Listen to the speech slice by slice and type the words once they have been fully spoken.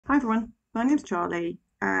Hi everyone, my name's Charlie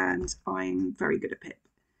and I'm very good at PIP,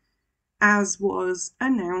 as was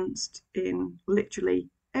announced in literally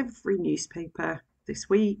every newspaper this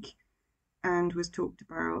week and was talked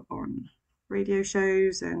about on radio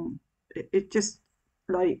shows, and it just,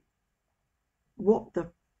 like, what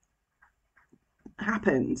the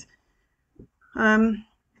happened. Um,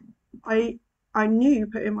 I I knew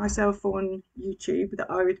putting myself on YouTube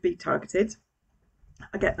that I would be targeted.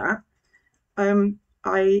 I get that.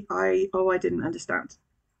 I didn't understand.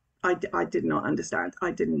 I did not understand.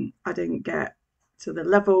 I didn't get to the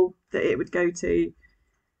level that it would go to.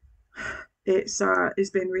 It's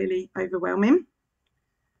been really overwhelming,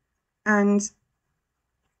 and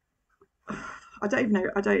I don't even know.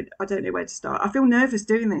 I don't know where to start. I feel nervous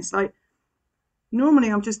doing this. Like, normally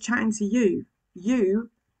I'm just chatting to you,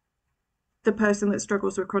 the person that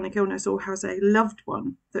struggles with chronic illness or has a loved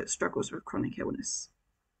one that struggles with chronic illness.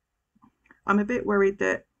 I'm a bit worried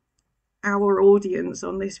that our audience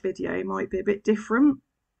on this video might be a bit different,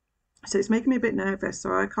 so it's making me a bit nervous.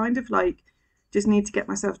 So I kind of like just need to get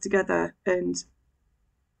myself together and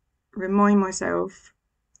remind myself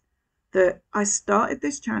that I started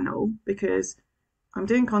this channel because I'm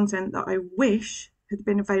doing content that I wish had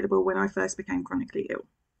been available when I first became chronically ill.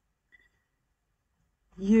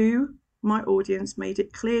 You, my audience, made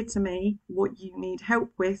it clear to me what you need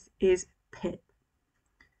help with is PIP,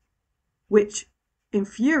 which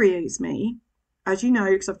infuriates me, as you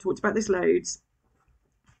know, because I've talked about this loads,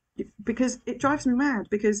 because it drives me mad,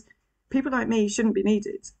 because people like me shouldn't be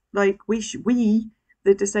needed. Like, we,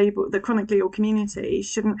 the disabled, the chronically ill community,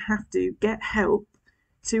 shouldn't have to get help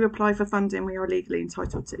to apply for funding we are legally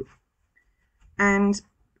entitled to. And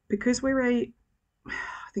because we're I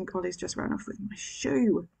think Ollie's just ran off with my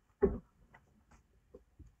shoe.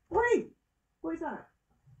 Oi! What is that?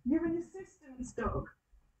 You're an assistance dog.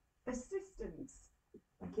 Assistance.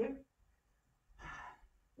 Thank you.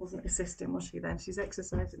 Wasn't assisting, was she then? She's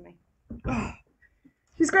exercising me. Oh,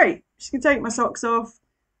 she's great. She can take my socks off.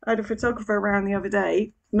 I had a photographer around the other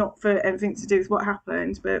day, not for anything to do with what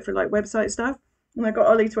happened, but for like website stuff. And I got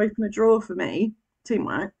Ollie to open a drawer for me.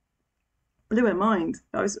 Teamwork. Blew her mind.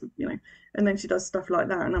 I was, and then she does stuff like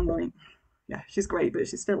that, and I'm like, yeah, she's great, but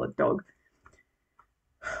she's still a dog.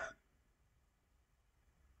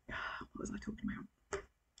 What was I talking about?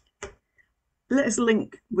 Let's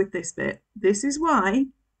link with this bit. This is why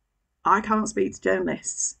I can't speak to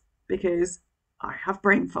journalists, because I have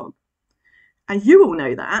brain fog. And you all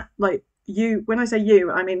know that. Like, you, when I say you,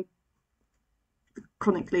 I mean the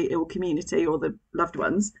chronically ill community or the loved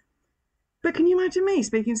ones. But can you imagine me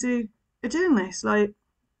speaking to a journalist? Like,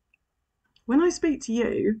 when I speak to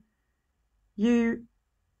you, you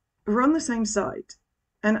are on the same side.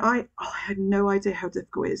 And I had no idea how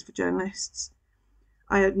difficult it is for journalists.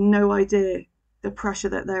 I had no idea the pressure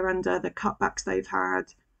that they're under, the cutbacks they've had.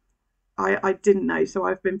 I didn't know. So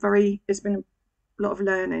it's been a lot of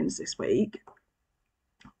learnings this week.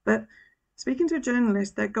 But speaking to a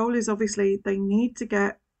journalist, their goal is obviously they need to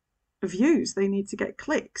get views, they need to get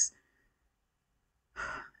clicks.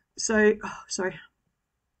 So, sorry.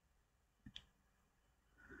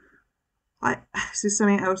 This is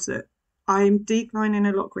something else that I'm declining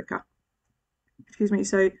a lot quicker. Excuse me.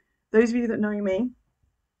 So those of you that know me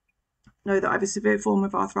know that I have a severe form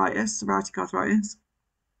of arthritis, psoriatic arthritis,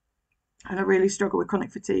 and I really struggle with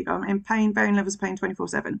chronic fatigue. I'm in pain, varying levels of pain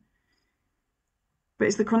 24/7. But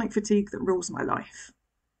it's the chronic fatigue that rules my life.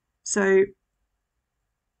 So,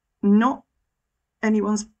 not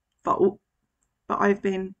anyone's fault, but I've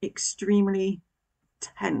been extremely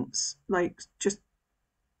tense, like just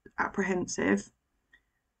apprehensive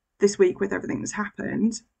this week with everything that's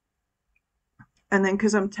happened. And then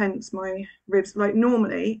because I'm tense, my ribs, like,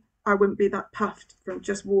 normally I wouldn't be that puffed from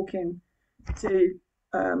just walking to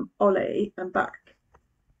Ollie and back.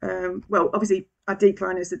 Well, obviously I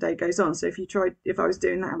decline as the day goes on. So if I was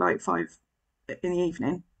doing that at like 5 in the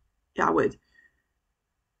evening, yeah, I would.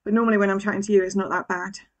 But normally when I'm chatting to you, it's not that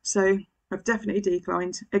bad. So I've definitely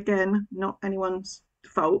declined. Again, not anyone's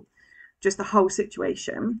fault, just the whole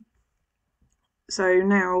situation. So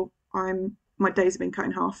now my days have been cut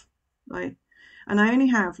in half, like, and I only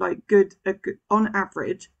have like on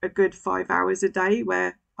average a good 5 hours a day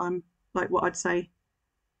where I'm like what I'd say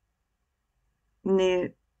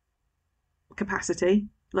near capacity,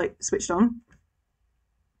 like switched on.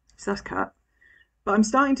 So that's cut. But I'm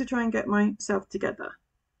starting to try and get myself together.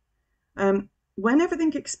 When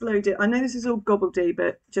everything exploded, I know this is all gobbledy,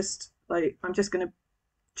 but just like I'm just going to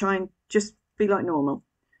try and just be like normal.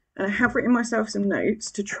 And I have written myself some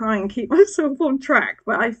notes to try and keep myself on track,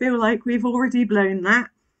 but I feel like we've already blown that.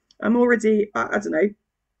 I'm already, I don't know,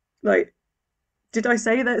 like Did I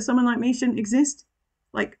say that someone like me shouldn't exist?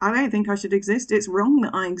 Like, I don't think I should exist. It's wrong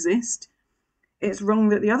that I exist. It's wrong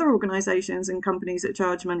that the other organisations and companies that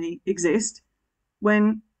charge money exist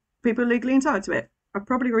when people are legally entitled to it. I've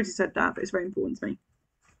probably already said that, but it's very important to me.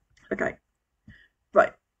 Okay,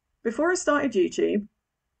 right. Before I started YouTube,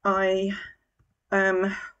 I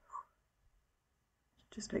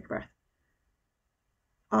just take a breath.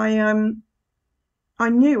 I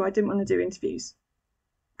knew I didn't want to do interviews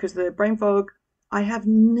because the brain fog. I have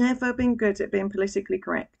never been good at being politically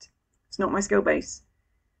correct. It's not my skill base.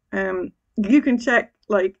 You can check,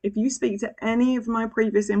 like, if you speak to any of my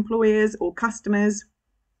previous employers or customers,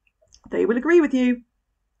 they will agree with you.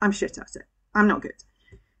 I'm shit at it. I'm not good.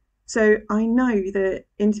 So I know that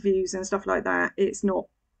interviews and stuff like that, it's not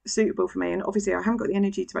suitable for me. And obviously I haven't got the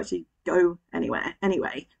energy to actually go anywhere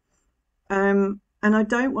anyway. And I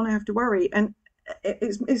don't want to have to worry. And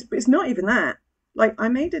it's not even that. Like, I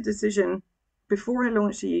made a decision before I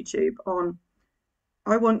launched a YouTube on,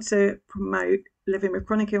 I want to promote living with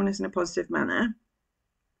chronic illness in a positive manner.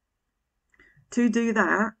 To do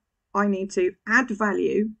that, I need to add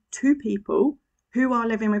value to people who are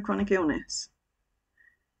living with chronic illness.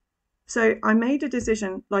 So I made a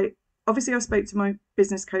decision, like, obviously I spoke to my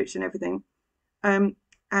business coach and everything, and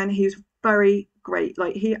he was very great.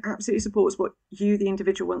 Like, he absolutely supports what you, the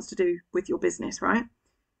individual, wants to do with your business, right?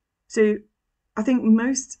 So I think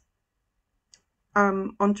most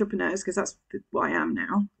entrepreneurs, because that's what I am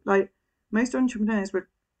now, like, most entrepreneurs would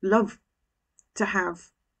love to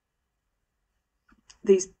have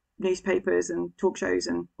these newspapers and talk shows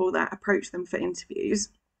and all that approach them for interviews.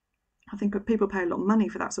 I think people pay a lot of money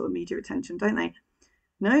for that sort of media attention, don't they?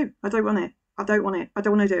 No, I don't want it. I don't want it. I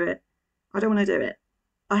don't want to do it. I don't want to do it.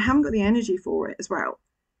 I haven't got the energy for it as well.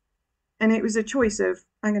 And it was a choice of,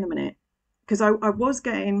 hang on a minute, because I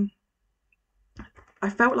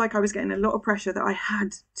felt like I was getting a lot of pressure that I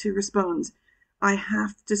had to respond. I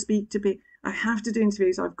have to speak to people. I have to do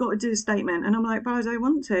interviews. I've got to do a statement. And I'm like, but I don't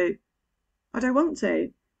want to. I don't want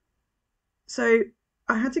to. So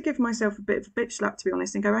I had to give myself a bit of a bitch slap, to be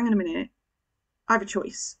honest, and go, hang on a minute. I have a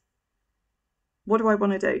choice. What do I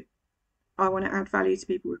want to do? I want to add value to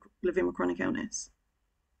people living with chronic illness.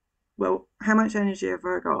 Well, how much energy have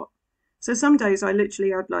I got? So some days I literally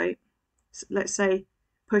had, like, let's say,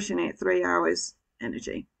 pushing it 3 hours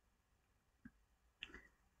energy.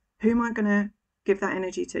 Who am I going to give that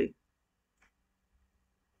energy to?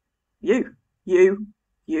 You,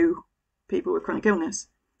 people with chronic illness,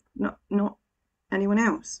 not anyone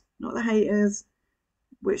else, not the haters,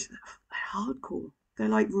 which they're hardcore. They're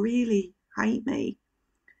like, really hate me.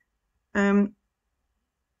 No.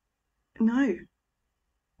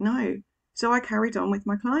 So I carried on with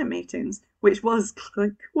my client meetings, which was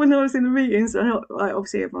like, when I was in the meetings, and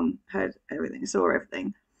obviously everyone heard everything, saw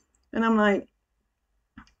everything, and I'm like,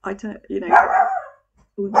 okay,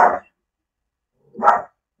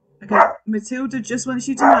 Matilda just wants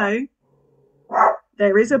you to know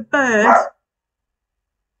there is a bird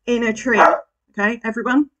in a tree. Okay,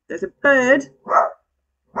 everyone, there's a bird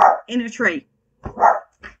in a tree.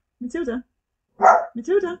 Matilda,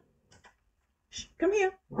 shh, come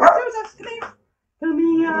here. Matilda, come here. Come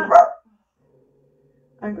here.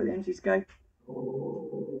 I haven't got the energy to go.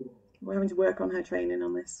 We're having to work on her training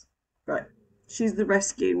on this. Right, she's the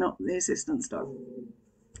rescue, not the assistance dog.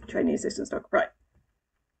 Trainee assistance dog. Right.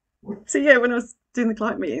 So yeah, when I was doing the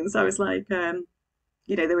client meetings, I was like, they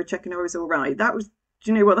were checking I was all right. That was, do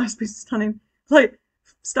you know what, that's been stunning. Like,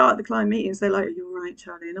 start the client meetings, they're like, are you all right,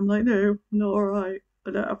 Charlie? And I'm like, no, I'm not all right.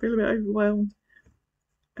 I feel a bit overwhelmed.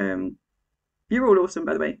 You're all awesome,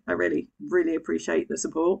 by the way. I really, really appreciate the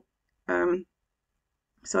support. So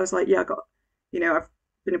I was like, yeah, I've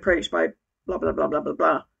been approached by blah, blah, blah, blah, blah,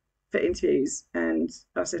 blah for interviews. And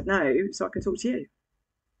I said no, so I can talk to you.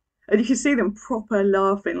 And you can see them proper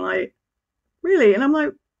laughing, like, really? And I'm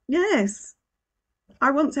like, yes,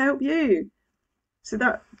 I want to help you. So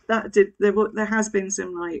that did, there has been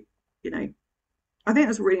some, like, I think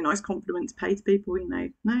that's a really nice compliment to pay to people, no,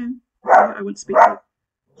 I want to speak to you.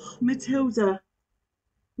 Matilda,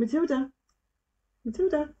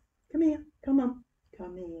 come here, come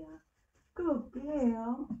here. Good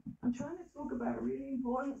girl. I'm trying to talk about really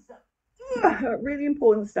important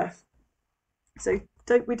stuff. So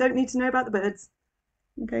we don't need to know about the birds.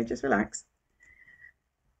 Okay, just relax.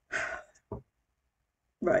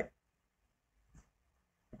 Right.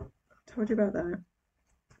 Told you about that.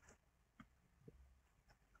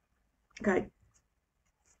 Okay.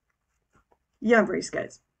 Yeah, I'm very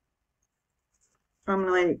scared. I'm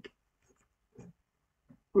like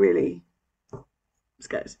really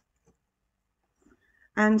scared.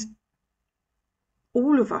 And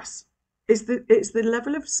all of us it's the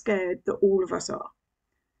level of scared that all of us are.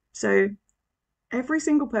 So every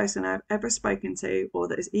single person I've ever spoken to, or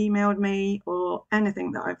that has emailed me, or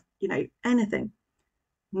anything that anything,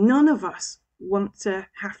 none of us want to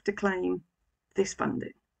have to claim this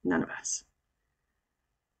funding. None of us.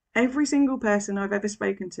 Every single person I've ever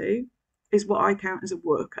spoken to is what I count as a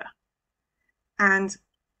worker. And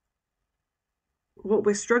what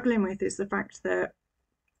we're struggling with is the fact that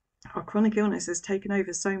our chronic illness has taken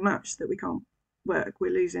over so much that we can't work.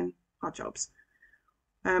 We're losing our jobs.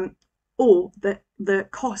 Or the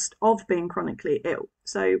cost of being chronically ill.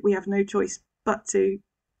 So we have no choice but to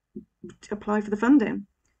apply for the funding.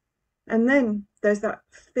 And then there's that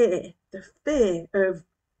fear, the fear of,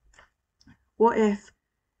 what if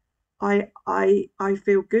I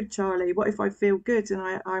feel good, Charlie? What if I feel good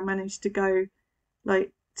and I manage to go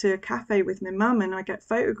like to a cafe with my mum and I get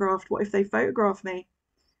photographed? What if they photograph me?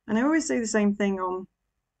 And I always say the same thing on,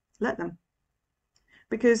 let them.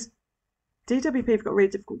 Because DWP have got a really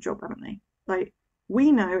difficult job, haven't they? Like,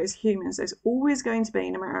 we know as humans, there's always going to be,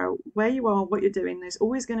 no matter where you are, what you're doing, there's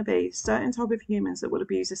always going to be certain type of humans that will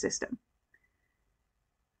abuse the system.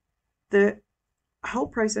 The whole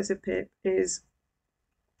process of PIP is,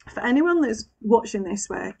 for anyone that's watching this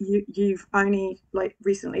where you've only like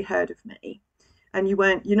recently heard of me and you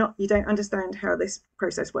don't understand how this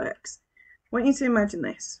process works, I want you to imagine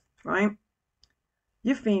this, right?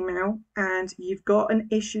 You're female and you've got an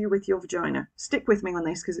issue with your vagina. Stick with me on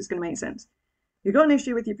this because it's going to make sense. You've got an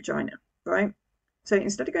issue with your vagina, right? So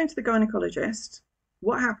instead of going to the gynecologist,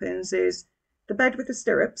 what happens is the bed with the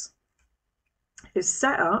stirrups is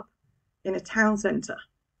set up in a town centre.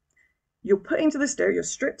 You're put into the stirrups, you're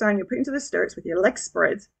stripped down, you're put into the stirrups with your legs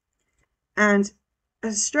spread, and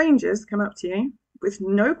as strangers come up to you with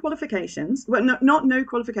no qualifications, well, not no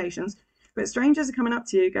qualifications, but strangers are coming up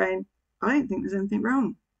to you going, I don't think there's anything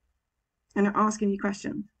wrong, and are asking you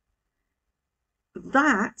questions.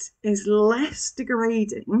 That is less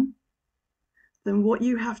degrading than what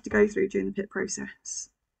you have to go through during the PIP process.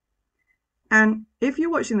 And if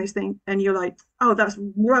you're watching this thing and you're like, oh,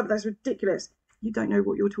 that's ridiculous, you don't know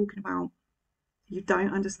what you're talking about. You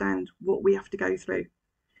don't understand what we have to go through.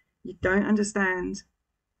 You don't understand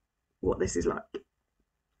what this is like.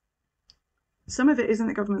 Some of it isn't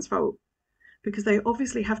the government's fault because they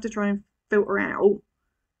obviously have to try and filter out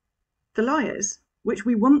the liars, which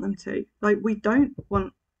we want them to. Like, we don't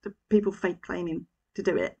want the people fake claiming to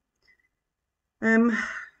do it.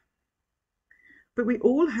 But we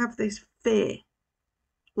all have this fear,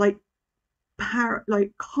 like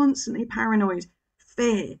constantly paranoid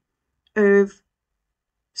fear of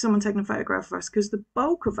someone taking a photograph of us, because the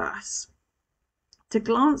bulk of us, to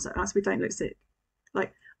glance at us, we don't look sick.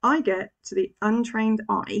 Like, I get to the untrained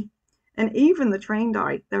eye, and even the trained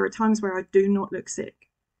eye, there are times where I do not look sick.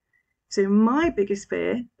 So my biggest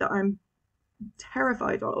fear that I'm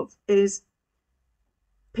terrified of is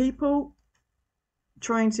people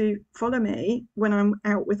trying to follow me when I'm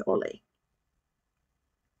out with Ollie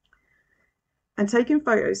and taking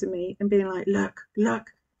photos of me and being like, look,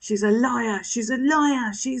 she's a liar, she's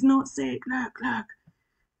not sick, look at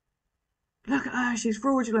her, she's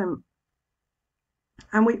fraudulent.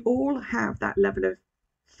 And we all have that level of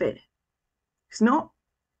fear. It's not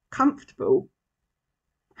comfortable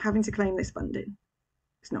having to claim this funding.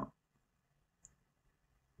 It's not.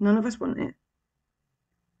 None of us want it.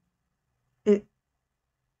 It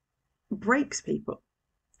breaks people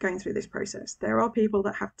going through this process. There are people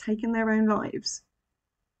that have taken their own lives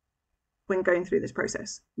when going through this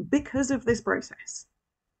process because of this process.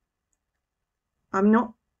 I'm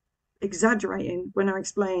not exaggerating when I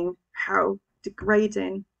explain how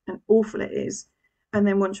degrading and awful it is. And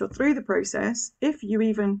then once you're through the process, if you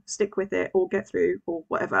even stick with it or get through or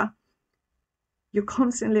whatever, you're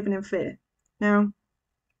constantly living in fear. Now,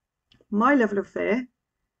 my level of fear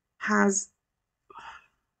has,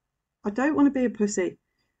 I don't want to be a pussy.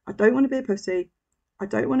 I don't want to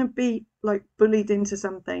be like bullied into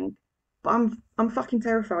something, but I'm fucking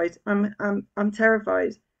terrified. I'm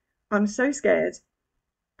terrified. I'm so scared.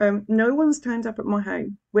 No one's turned up at my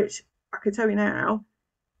home, which I could tell you now,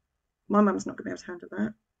 my mum's not going to be able to handle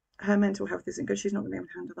that. Her mental health isn't good. She's not going to be able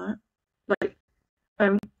to handle that. Like,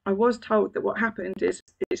 I was told that what happened is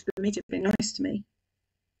the media being nice to me.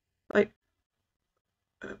 Like,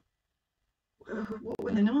 what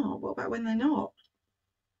when they're not? What about when they're not?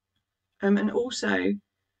 And also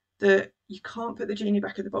that you can't put the genie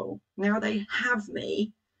back in the bottle. Now they have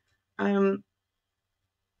me.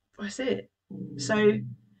 That's it. So,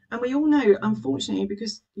 and we all know, unfortunately,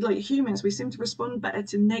 because like humans, we seem to respond better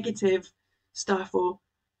to negative stuff or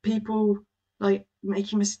people like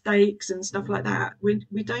making mistakes and stuff like that.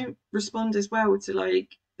 We don't respond as well to,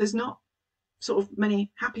 like, there's not sort of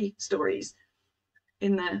many happy stories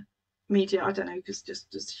in the media. I don't know, because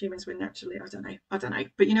just humans, we're naturally, I don't know,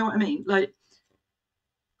 but you know what I mean. Like,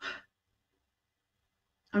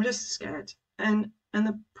 I'm just scared, and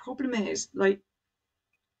the problem is, like,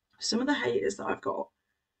 some of the haters that I've got,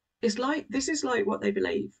 it's like, this is like what they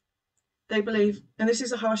believe. They believe, and this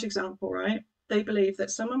is a harsh example, right? They believe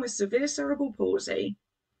that someone with severe cerebral palsy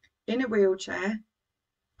in a wheelchair,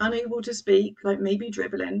 unable to speak, like maybe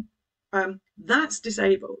dribbling, that's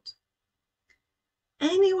disabled.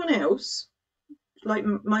 Anyone else, like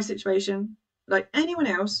my situation, like anyone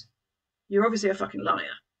else, you're obviously a fucking liar.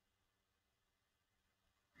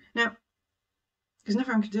 Now, there's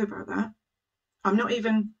nothing I can do about that. I'm not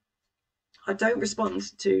even, I don't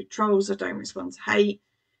respond to trolls, I don't respond to hate.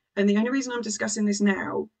 And the only reason I'm discussing this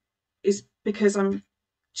now is because I'm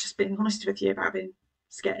just being honest with you about being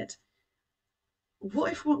scared.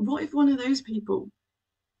 What if one of those people,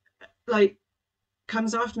 like,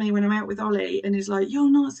 comes after me when I'm out with Ollie and is like, "You're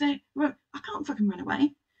not safe." Well, I can't fucking run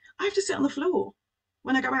away. I have to sit on the floor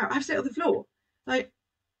when I go out. I have to sit on the floor. Like,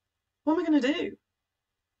 what am I going to do?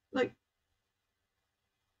 Like,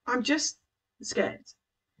 I'm just scared.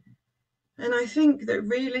 And I think that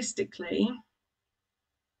realistically,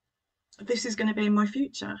 this is going to be in my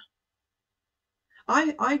future.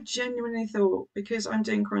 I genuinely thought, because I'm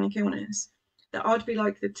doing chronic illness, that I'd be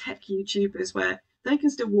like the tech YouTubers where they can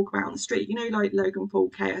still walk about on the street. You know, like Logan Paul,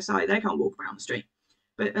 KSI, they can't walk about on the street.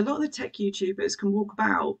 But a lot of the tech YouTubers can walk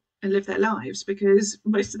about and live their lives because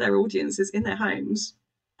most of their audience is in their homes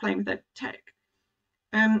playing with their tech.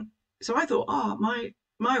 So I thought,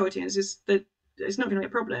 my audience is that it's not going to be a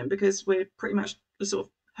problem because we're pretty much the sort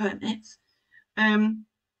of hermits. Um,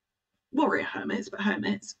 Warrior hermits, but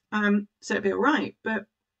hermits. So it'd be all right. But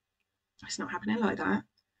it's not happening like that.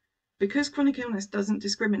 Because chronic illness doesn't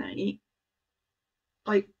discriminate,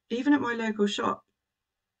 like, even at my local shop,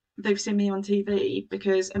 they've seen me on TV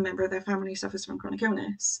because a member of their family suffers from chronic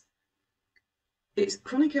illness. It's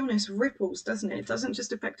chronic illness ripples, doesn't it? It doesn't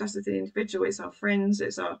just affect us as the individual, it's our friends,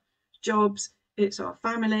 it's our jobs, it's our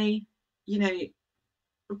family, you know,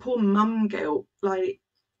 poor mum guilt. Like,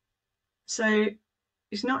 so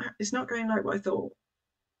it's not going like what I thought.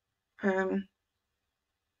 Um,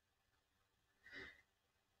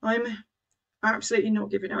 I'm absolutely not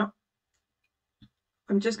giving up.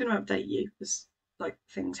 I'm just going to update you as, like,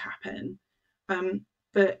 things happen.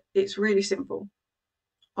 But it's really simple.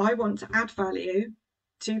 I want to add value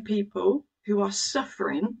to people who are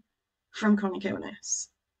suffering from chronic illness.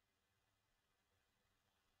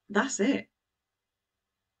 That's it.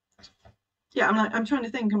 Yeah, I'm trying to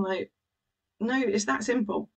think. I'm like, no, it's that simple.